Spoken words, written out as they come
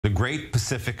The Great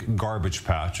Pacific Garbage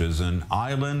Patch is an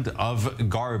island of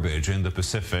garbage in the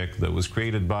Pacific that was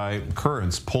created by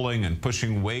currents pulling and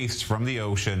pushing waste from the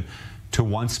ocean to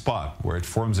one spot where it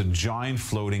forms a giant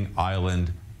floating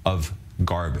island of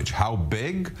garbage. How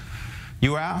big,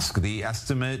 you ask? The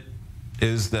estimate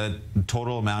is that the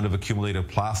total amount of accumulated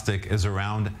plastic is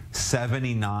around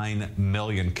 79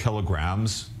 million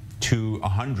kilograms to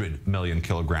 100 million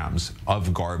kilograms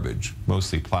of garbage,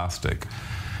 mostly plastic.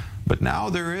 But now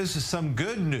there is some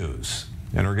good news.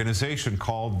 An organization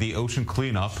called the Ocean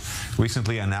Cleanup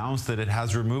recently announced that it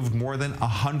has removed more than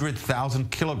 100,000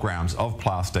 kilograms of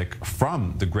plastic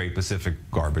from the Great Pacific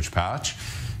Garbage Patch.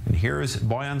 And here is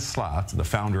Boyan Slat, the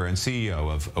founder and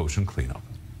CEO of Ocean Cleanup.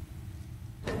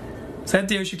 So at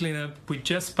the Ocean Cleanup, we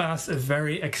just passed a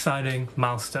very exciting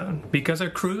milestone because our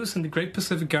crews in the Great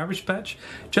Pacific Garbage Patch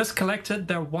just collected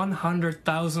their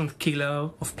 100,000th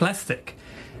kilo of plastic.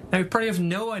 Now, we probably have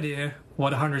no idea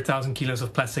what 100,000 kilos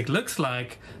of plastic looks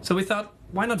like, so we thought,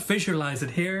 why not visualize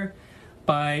it here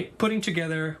by putting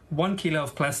together 1 kilo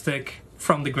of plastic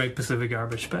from the Great Pacific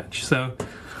Garbage Patch. So,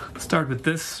 let's start with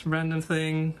this random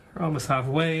thing. We're almost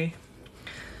halfway.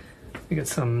 We got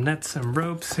some nets and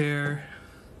ropes here,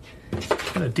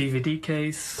 got a DVD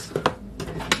case,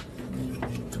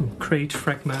 some crate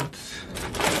fragments,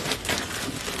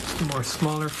 some more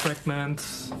smaller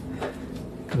fragments,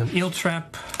 and an eel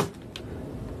trap.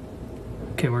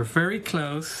 Okay, we're very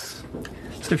close.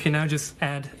 So if you now just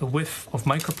add a whiff of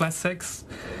microplastics.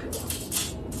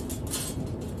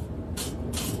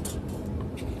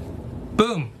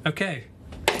 Boom, okay.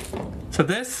 So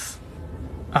this,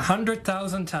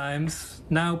 100,000 times,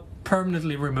 now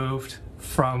permanently removed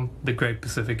from the Great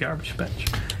Pacific Garbage Patch.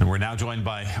 And we're now joined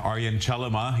by Arjen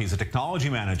Tjallema. He's a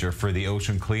technology manager for the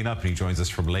Ocean Cleanup, and he joins us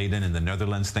from Leiden in the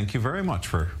Netherlands. Thank you very much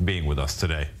for being with us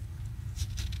today.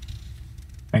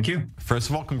 Thank you. First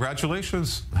of all,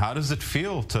 congratulations. How does it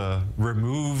feel to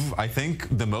remove, I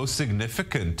think, the most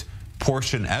significant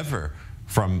portion ever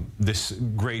from this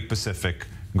Great Pacific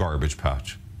Garbage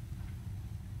Patch?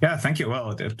 Yeah, thank you.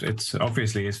 Well, it's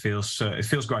obviously it feels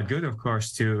quite good, of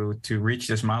course, to reach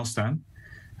this milestone,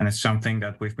 and it's something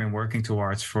that we've been working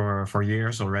towards for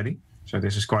years already. So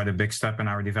this is quite a big step in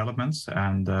our development,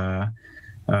 and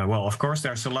well, of course,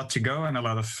 there's a lot to go and a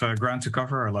lot of ground to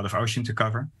cover, a lot of ocean to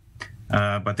cover.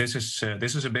 But this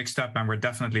is a big step, and we're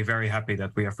definitely very happy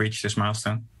that we have reached this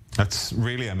milestone. That's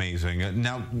really amazing.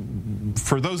 Now,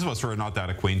 for those of us who are not that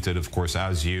acquainted, of course,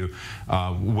 as you,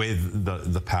 with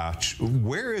the patch,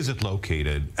 where is it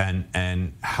located,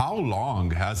 and how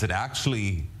long has it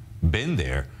actually been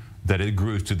there that it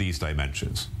grew to these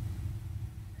dimensions?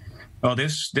 Well,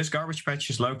 this garbage patch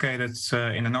is located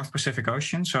in the North Pacific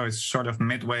Ocean, so it's sort of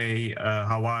midway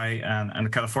Hawaii and the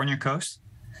California coast.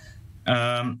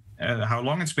 How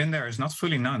long it's been there is not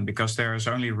fully known, because there is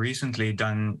only recently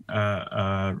done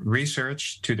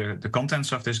research to the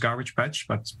contents of this garbage patch.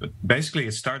 But basically,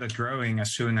 it started growing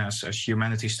as soon as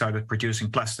humanity started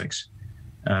producing plastics,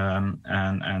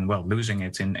 and well, losing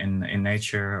it in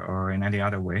nature or in any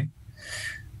other way.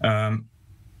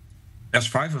 There's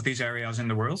 5 of these areas in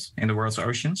the world's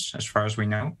oceans, as far as we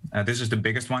know. This is the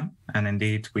biggest one, and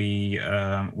indeed we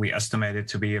estimate it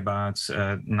to be about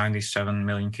 97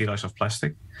 million kilos of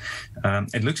plastic.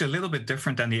 It looks a little bit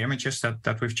different than the images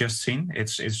that we've just seen.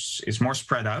 It's more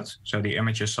spread out. So the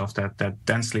images of that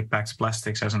densely packed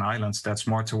plastics as an island, that's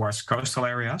more towards coastal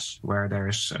areas where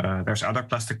there's other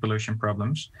plastic pollution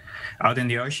problems. Out in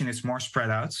the ocean, it's more spread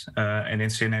out, and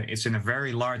it's in a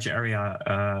very large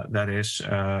area that is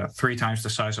 3 times the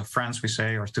size of France, we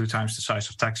say, or 2 times the size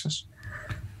of Texas.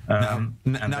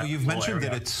 Now you've mentioned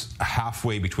that it's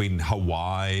halfway between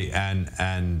Hawaii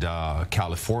and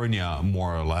California,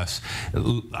 more or less.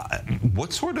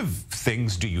 What sort of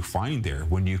things do you find there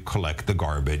when you collect the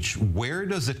garbage? Where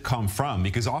does it come from?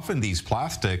 Because often these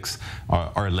plastics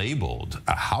are labeled.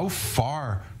 How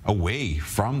far away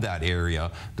from that area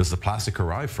does the plastic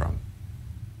arrive from?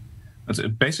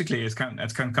 Basically, it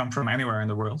can come from anywhere in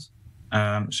the world.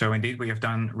 So indeed, we have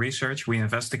done research. We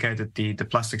investigated the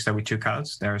plastics that we took out.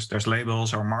 There's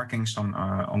labels or markings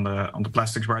on the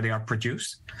plastics where they are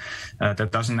produced.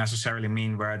 That doesn't necessarily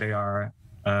mean where they are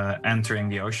entering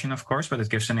the ocean, of course, but it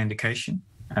gives an indication.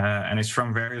 And it's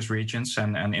from various regions.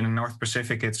 And in the North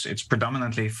Pacific, it's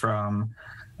predominantly from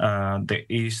the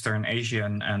Eastern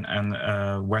Asian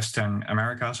and Western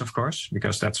Americas, of course,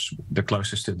 because that's the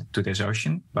closest to this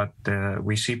ocean. But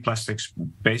we see plastics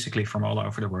basically from all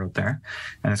over the world there.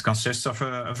 And it consists of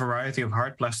a variety of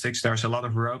hard plastics. There's a lot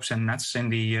of ropes and nets in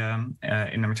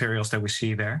the materials that we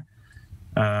see there.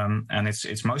 And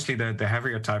it's mostly the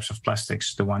heavier types of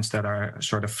plastics, the ones that are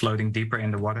sort of floating deeper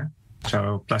in the water.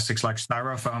 So plastics like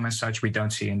styrofoam and such, we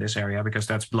don't see in this area because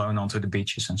that's blown onto the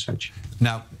beaches and such.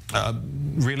 Now,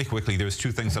 really quickly, there's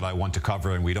two things that I want to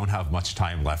cover, and we don't have much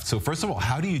time left. So first of all,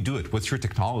 how do you do it? What's your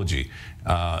technology?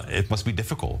 It must be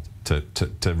difficult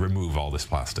to remove all this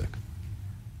plastic.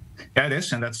 Yeah, it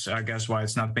is, and that's, I guess, why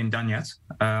it's not been done yet.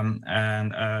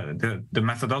 The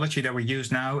methodology that we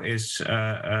use now is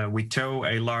we tow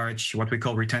a large, what we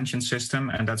call retention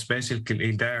system, and that's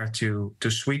basically there to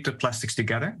sweep the plastics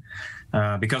together.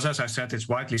 Because, as I said, it's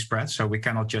widely spread, so we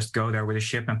cannot just go there with a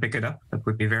ship and pick it up. That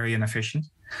would be very inefficient.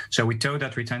 So we tow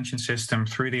that retention system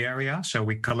through the area. So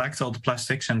we collect all the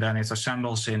plastics, and then it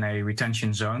assembles in a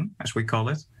retention zone, as we call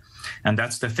it. And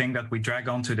that's the thing that we drag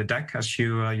onto the deck, as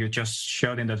you just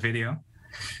showed in that video.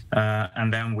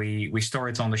 And then we store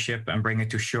it on the ship and bring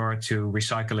it to shore to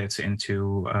recycle it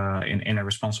into in a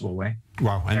responsible way.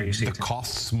 Wow, and the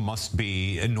costs must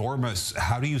be enormous.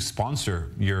 How do you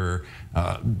sponsor your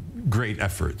great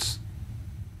efforts?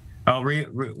 We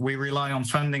rely on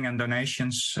funding and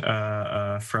donations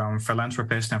from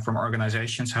philanthropists and from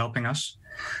organizations helping us.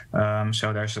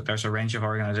 So there's a range of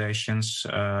organizations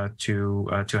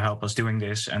to help us doing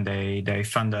this, and they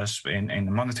fund us in a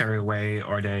monetary way,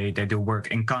 or they do work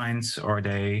in kind, or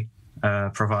they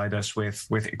provide us with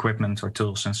equipment or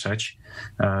tools and such.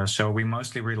 So we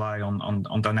mostly rely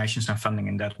on donations and funding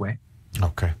in that way.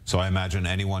 Okay, so I imagine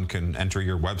anyone can enter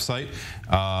your website,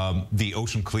 the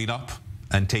Ocean Cleanup,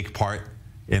 and take part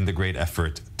in the great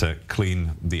effort to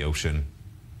clean the ocean.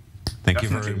 Thank you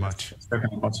very much. It's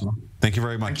definitely possible. Thank you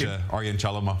very much, Arjen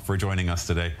Tjallema, for joining us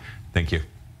today. Thank you.